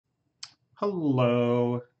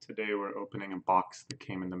Hello. Today we're opening a box that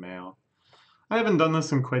came in the mail. I haven't done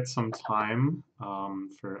this in quite some time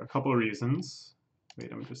for a couple of reasons.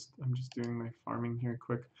 Wait, I'm just doing my farming here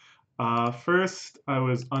quick. First, I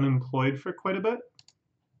was unemployed for quite a bit,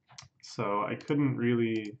 so I couldn't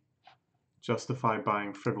really justify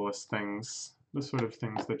buying frivolous things, the sort of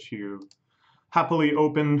things that you happily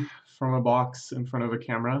open from a box in front of a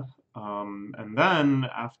camera. And then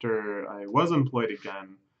after I was employed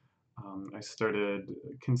again, I started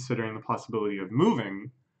considering the possibility of moving,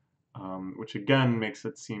 which again makes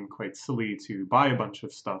it seem quite silly to buy a bunch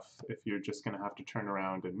of stuff if you're just going to have to turn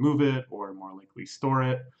around and move it, or more likely store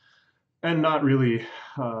it, and not really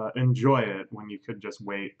enjoy it when you could just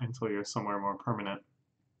wait until you're somewhere more permanent.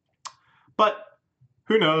 But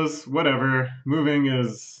who knows, whatever. Moving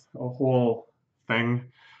is a whole thing.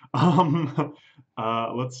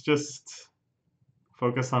 Let's just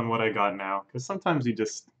focus on what I got now, because sometimes you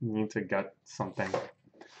just need to get something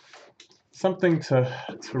to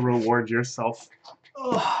reward yourself.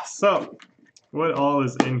 Ugh, so, what all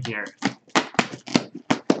is in here?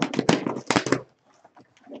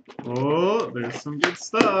 Oh, there's some good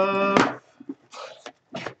stuff.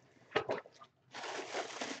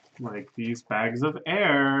 Like these bags of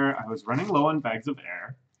air. I was running low on bags of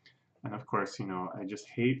air. And of course, I just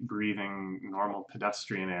hate breathing normal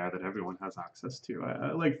pedestrian air that everyone has access to.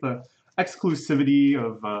 I like the exclusivity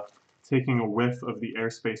of taking a whiff of the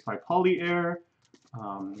airspace by Polyair.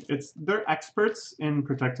 They're experts in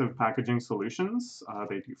protective packaging solutions.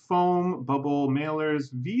 They do foam, bubble,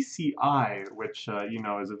 mailers, VCI, which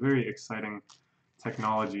is a very exciting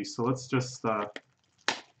technology. So let's just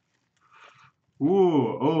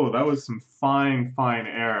ooh, oh, that was some fine, fine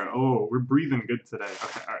air. Oh, we're breathing good today.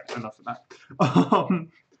 Okay, all right, enough of that.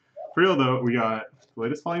 For real though, we got the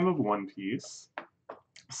latest volume of One Piece.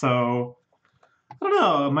 So, I don't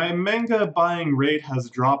know, my manga buying rate has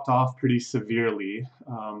dropped off pretty severely,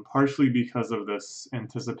 partially because of this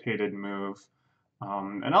anticipated move.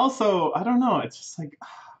 And also, I don't know, it's just like,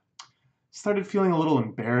 started feeling a little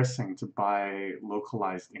embarrassing to buy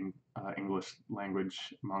localized English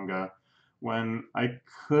language manga when I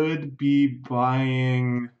could be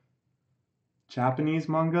buying Japanese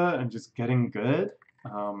manga and just getting good.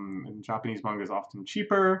 And Japanese manga is often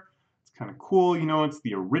cheaper. It's kind of cool, it's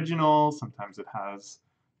the original. Sometimes it has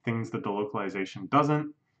things that the localization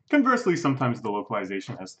doesn't. Conversely, sometimes the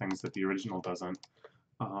localization has things that the original doesn't.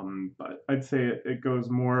 But I'd say it goes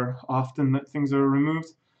more often that things are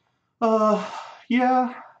removed. Uh,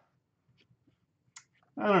 yeah,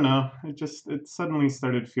 I don't know. It suddenly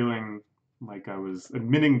started feeling like I was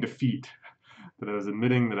admitting defeat, that I was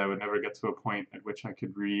admitting that I would never get to a point at which I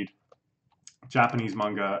could read Japanese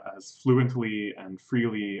manga as fluently and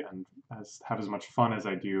freely and have as much fun as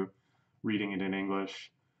I do reading it in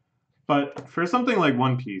English. But for something like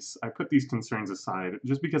One Piece, I put these concerns aside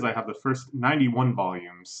just because I have the first 91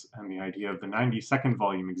 volumes, and the idea of the 92nd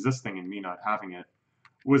volume existing and me not having it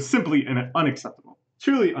was simply unacceptable.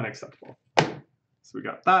 Truly unacceptable. So we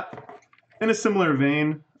got that. In a similar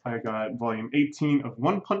vein, I got volume 18 of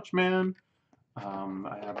One Punch Man.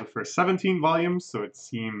 I have the first 17 volumes, so it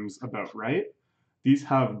seems about right. These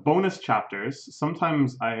have bonus chapters.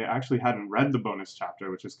 Sometimes I actually hadn't read the bonus chapter,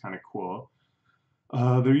 which is kind of cool.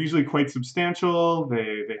 They're usually quite substantial.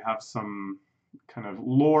 They have some kind of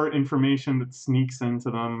lore information that sneaks into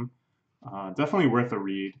them. Definitely worth a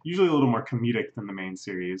read. Usually a little more comedic than the main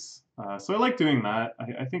series. So I like doing that.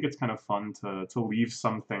 I think it's kind of fun to leave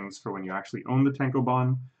some things for when you actually own the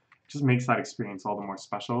Tankobon. It just makes that experience all the more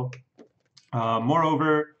special.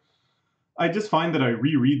 Moreover, I just find that I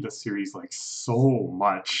reread the series like so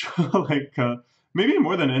much. like maybe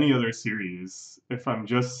more than any other series. If I'm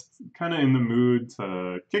just kind of in the mood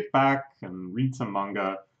to kick back and read some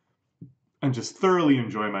manga and just thoroughly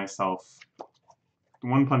enjoy myself,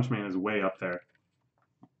 One Punch Man is way up there.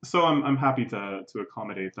 So I'm happy to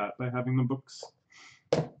accommodate that by having the books.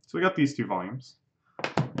 So we got these two volumes.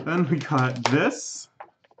 Then we got this.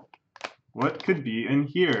 What could be in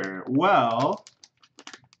here? Well,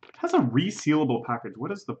 it has a resealable package. What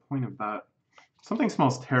is the point of that? Something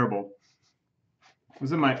smells terrible.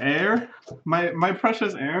 Was it my air? My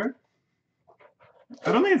precious air?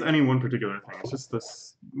 I don't think it's any one particular thing. It's just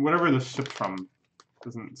this, whatever this shipped from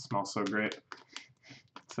doesn't smell so great.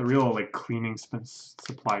 It's a real like cleaning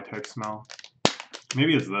supply type smell.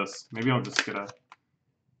 Maybe it's this. Maybe I'll just get a...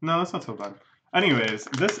 No, that's not so bad. Anyways,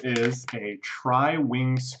 this is a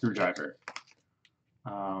tri-wing screwdriver.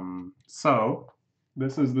 So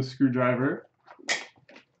this is the screwdriver.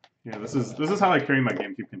 Yeah, this is how I carry my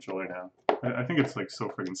GameCube controller now. I think it's like so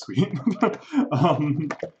friggin' sweet.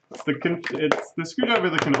 It's the screwdriver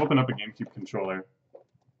that can open up a GameCube controller.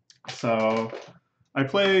 So I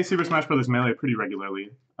play Super Smash Bros. Melee pretty regularly.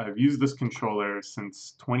 I've used this controller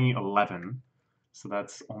since 2011, so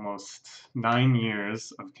that's almost 9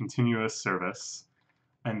 years of continuous service.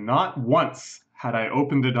 And not once had I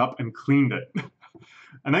opened it up and cleaned it.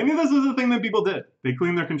 And I knew this was a thing that people did. They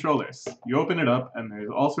clean their controllers. You open it up, and there's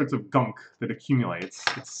all sorts of gunk that accumulates.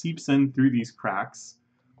 It seeps in through these cracks.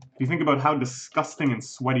 If you think about how disgusting and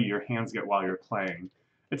sweaty your hands get while you're playing,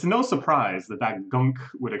 it's no surprise that that gunk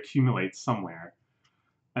would accumulate somewhere.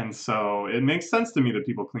 And so it makes sense to me that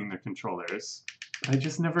people clean their controllers. I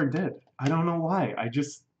just never did. I don't know why. I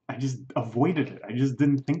just avoided it. I just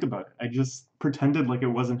didn't think about it. I just pretended like it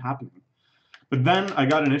wasn't happening. But then I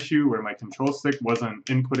got an issue where my control stick wasn't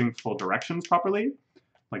inputting full directions properly.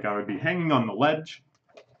 Like I would be hanging on the ledge,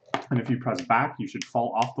 and if you press back, you should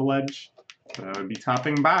fall off the ledge. But I would be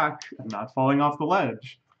tapping back and not falling off the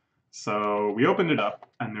ledge. So we opened it up,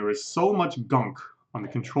 and there was so much gunk on the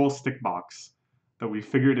control stick box that we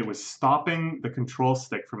figured it was stopping the control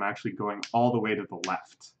stick from actually going all the way to the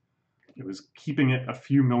left. It was keeping it a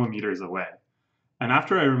few millimeters away. And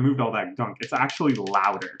after I removed all that gunk, it's actually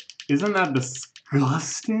louder. Isn't that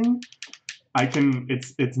disgusting?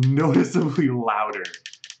 It's noticeably louder,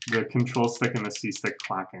 the control stick and the C-stick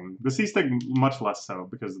clacking. The C-stick much less so,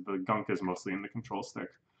 because the gunk is mostly in the control stick.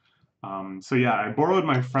 So yeah, I borrowed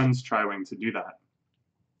my friend's Tri-Wing to do that.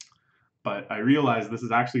 But I realized this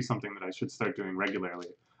is actually something that I should start doing regularly.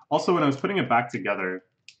 Also, when I was putting it back together,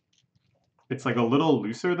 it's like a little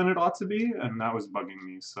looser than it ought to be, and that was bugging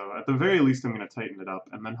me. So at the very least, I'm going to tighten it up,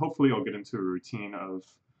 and then hopefully I'll get into a routine of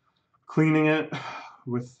cleaning it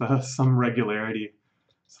with some regularity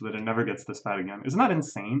so that it never gets this bad again. Isn't that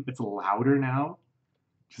insane? It's louder now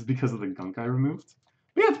just because of the gunk I removed.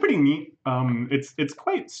 But yeah, it's pretty neat. It's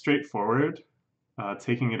quite straightforward,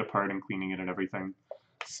 taking it apart and cleaning it and everything.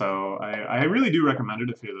 So I really do recommend it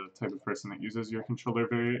if you're the type of person that uses your controller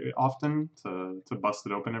very often to bust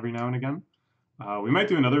it open every now and again. We might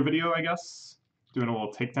do another video, I guess. Doing a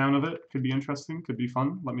little takedown of it. Could be interesting, could be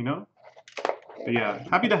fun. Let me know. But yeah,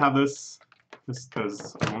 happy to have this, just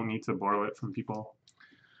because I won't need to borrow it from people.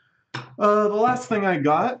 The last thing I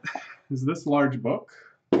got is this large book,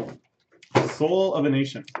 Soul of a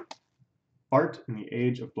Nation, Art in the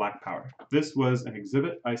Age of Black Power. This was an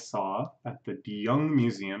exhibit I saw at the De Young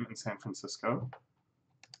Museum in San Francisco.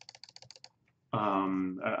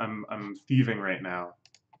 I'm thieving right now,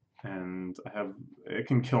 and it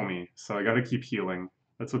can kill me, so I gotta keep healing.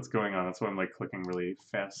 That's what's going on. That's why I'm like clicking really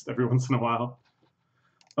fast every once in a while.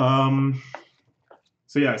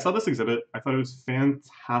 So yeah, I saw this exhibit. I thought it was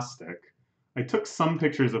fantastic. I took some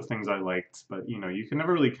pictures of things I liked, but you know, you can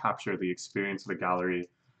never really capture the experience of a gallery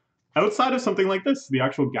outside of something like this, the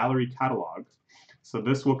actual gallery catalog. So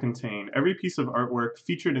this will contain every piece of artwork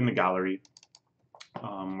featured in the gallery,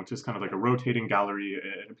 which is kind of like a rotating gallery.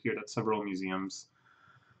 It appeared at several museums.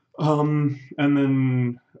 And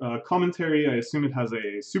then commentary, I assume it has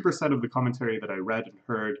a superset of the commentary that I read and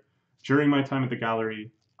heard during my time at the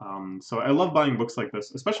gallery. So I love buying books like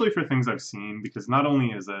this, especially for things I've seen, because not only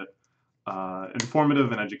is it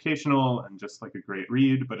informative and educational and just like a great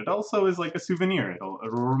read, but it also is like a souvenir. It'll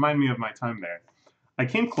remind me of my time there. I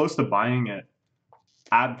came close to buying it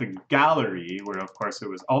at the gallery, where of course it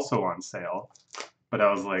was also on sale, but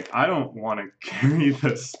I was like, I don't want to carry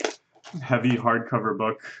this heavy hardcover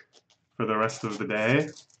book for the rest of the day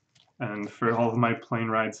and for all of my plane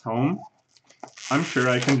rides home. I'm sure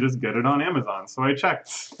I can just get it on Amazon. So I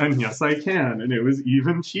checked, and yes, I can. And it was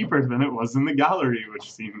even cheaper than it was in the gallery,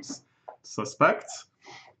 which seems suspect.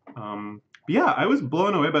 But yeah, I was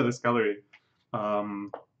blown away by this gallery.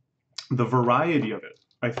 The variety of it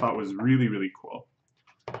I thought was really, really cool.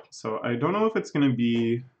 So I don't know if it's going to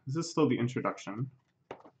be, this is still the introduction.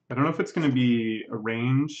 I don't know if it's going to be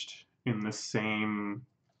arranged in the same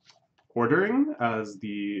ordering as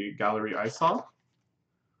the gallery I saw.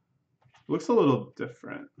 It looks a little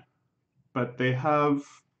different, but they have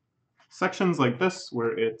sections like this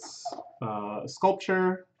where it's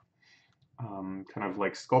sculpture, kind of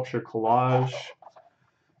like sculpture collage,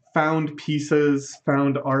 found pieces,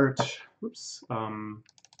 found art, whoops,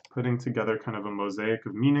 putting together kind of a mosaic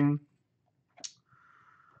of meaning.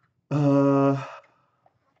 And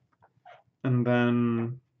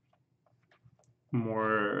then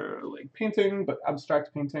more like painting, but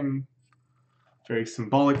abstract painting, very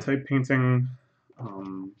symbolic type painting,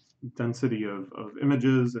 density of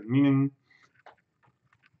images and meaning.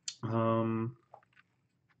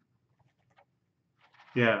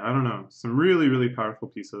 Yeah, I don't know, some really, really powerful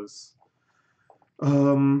pieces.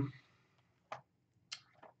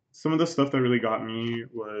 some of the stuff that really got me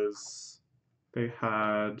was they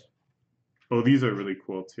had, oh, these are really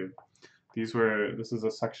cool too. This is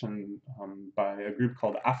a section by a group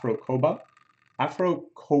called Afro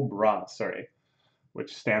Cobra, sorry,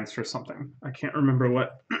 which stands for something. I can't remember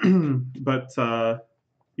what, but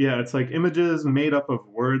yeah, it's like images made up of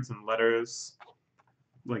words and letters,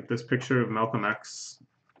 like this picture of Malcolm X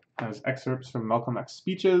has excerpts from Malcolm X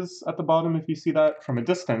speeches at the bottom, if you see that. From a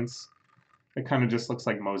distance, it kind of just looks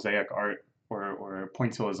like mosaic art or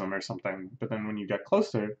pointillism or something. But then when you get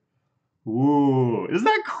closer, ooh, is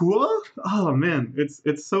that cool? Oh man,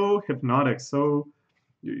 it's so hypnotic. So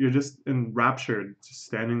you're just enraptured, just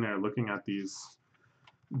standing there looking at these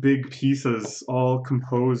big pieces, all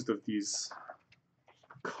composed of these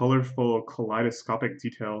colorful, kaleidoscopic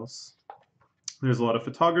details. There's a lot of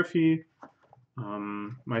photography.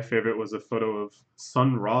 My favorite was a photo of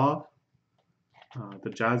Sun Ra, the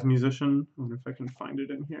jazz musician. I wonder if I can find it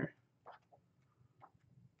in here.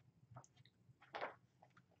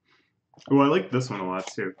 Oh, I like this one a lot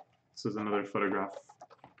too. This is another photograph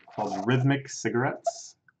called Rhythmic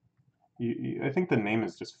Cigarettes. I think the name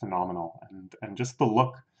is just phenomenal, and just the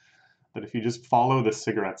look that if you just follow the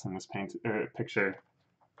cigarettes in this picture,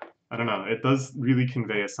 I don't know, it does really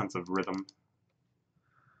convey a sense of rhythm.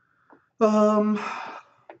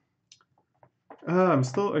 I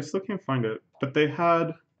still can't find it, but they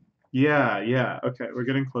had, yeah, okay, we're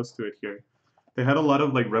getting close to it here. They had a lot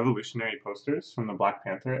of like revolutionary posters from the Black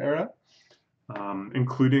Panther era,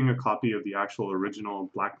 including a copy of the actual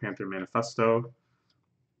original Black Panther manifesto.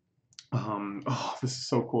 Oh, this is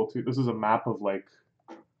so cool too. This is a map of like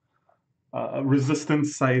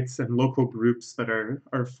resistance sites and local groups that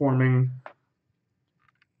are forming.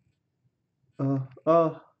 Uh,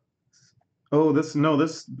 uh, oh,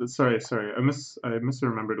 sorry, I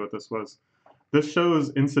misremembered what this was. This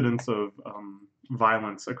shows incidents of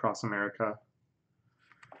violence across America.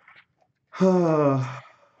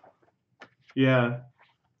 Yeah,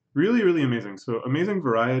 really amazing. So amazing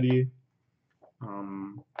variety,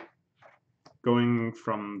 um, going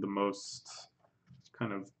from the most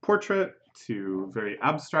kind of portrait to very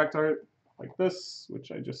abstract art like this,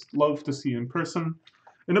 which I just love to see in person.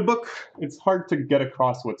 In a book, it's hard to get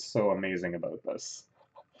across what's so amazing about this,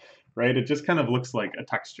 right? It just kind of looks like a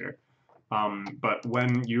texture. But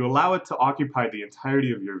when you allow it to occupy the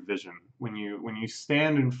entirety of your vision, when you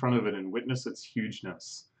stand in front of it and witness its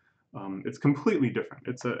hugeness, it's completely different.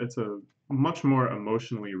 It's a much more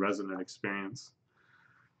emotionally resonant experience.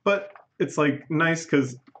 But it's like nice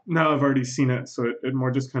because now I've already seen it, so it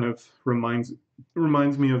more just kind of reminds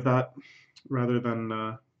me of that rather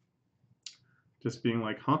than just being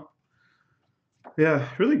like, huh? Yeah,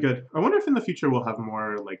 really good. I wonder if in the future we'll have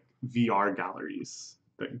more like VR galleries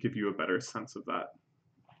that give you a better sense of that.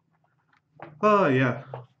 Oh yeah,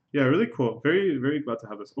 really cool. Very glad to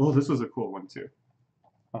have this. Oh, this was a cool one too.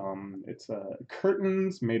 It's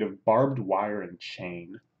curtains made of barbed wire and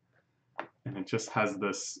chain, and it just has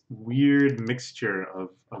this weird mixture of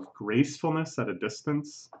gracefulness at a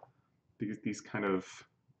distance. These kind of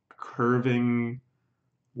curving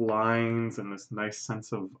lines and this nice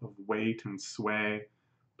sense of weight and sway.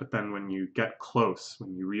 But then when you get close,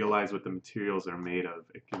 when you realize what the materials are made of,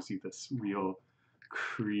 it gives you this real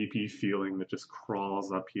creepy feeling that just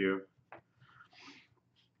crawls up you.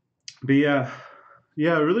 But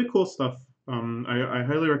yeah, really cool stuff. I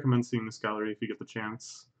highly recommend seeing this gallery if you get the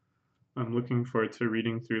chance. I'm looking forward to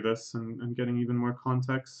reading through this and getting even more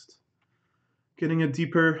context, getting a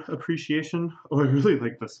deeper appreciation. Oh, I really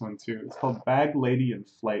like this one too. It's called Bag Lady in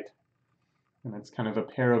Flight. And it's kind of a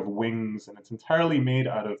pair of wings, and it's entirely made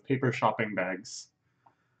out of paper shopping bags,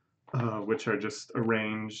 which are just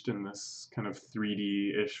arranged in this kind of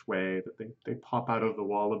 3D-ish way that they pop out of the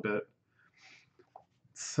wall a bit.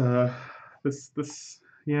 It's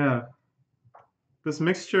yeah, this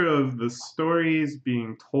mixture of the stories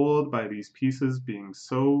being told by these pieces being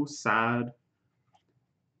so sad,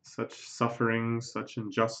 such suffering, such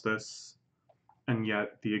injustice, and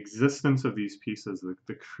yet the existence of these pieces,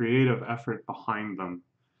 the creative effort behind them,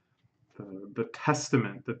 the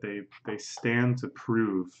testament that they stand to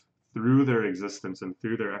prove through their existence and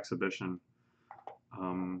through their exhibition,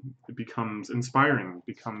 it becomes inspiring, it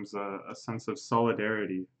becomes a sense of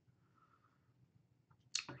solidarity.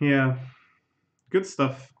 Yeah, good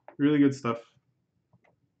stuff, really good stuff.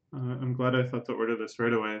 I'm glad I thought to order this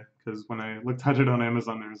right away, because when I looked at it on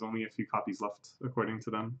Amazon, there was only a few copies left, according to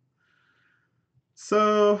them.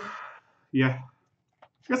 So, yeah, I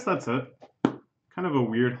guess that's it. Kind of a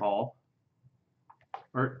weird haul.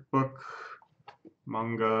 Art book,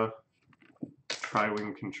 manga,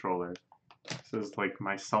 Tri-Wing controller. This is like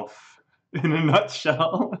my in a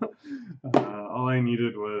nutshell. All I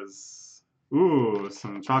needed was, ooh,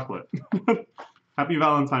 some chocolate. Happy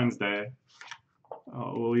Valentine's Day.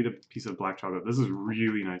 We'll eat a piece of black chocolate. This is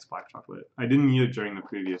really nice black chocolate. I didn't eat it during the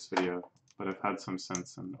previous video, but I've had some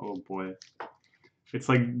since, and oh boy. It's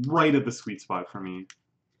like right at the sweet spot for me,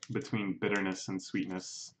 between bitterness and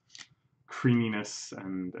sweetness, creaminess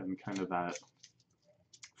and kind of that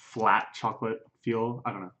flat chocolate feel.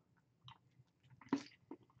 I don't know.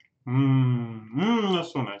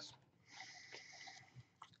 That's so nice.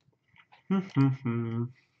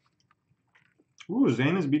 Ooh,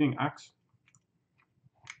 Zane is beating Axe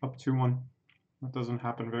up 2-1. That doesn't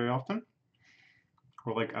happen very often,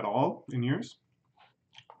 or like at all in years.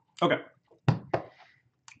 Okay,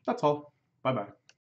 that's all. Bye-bye.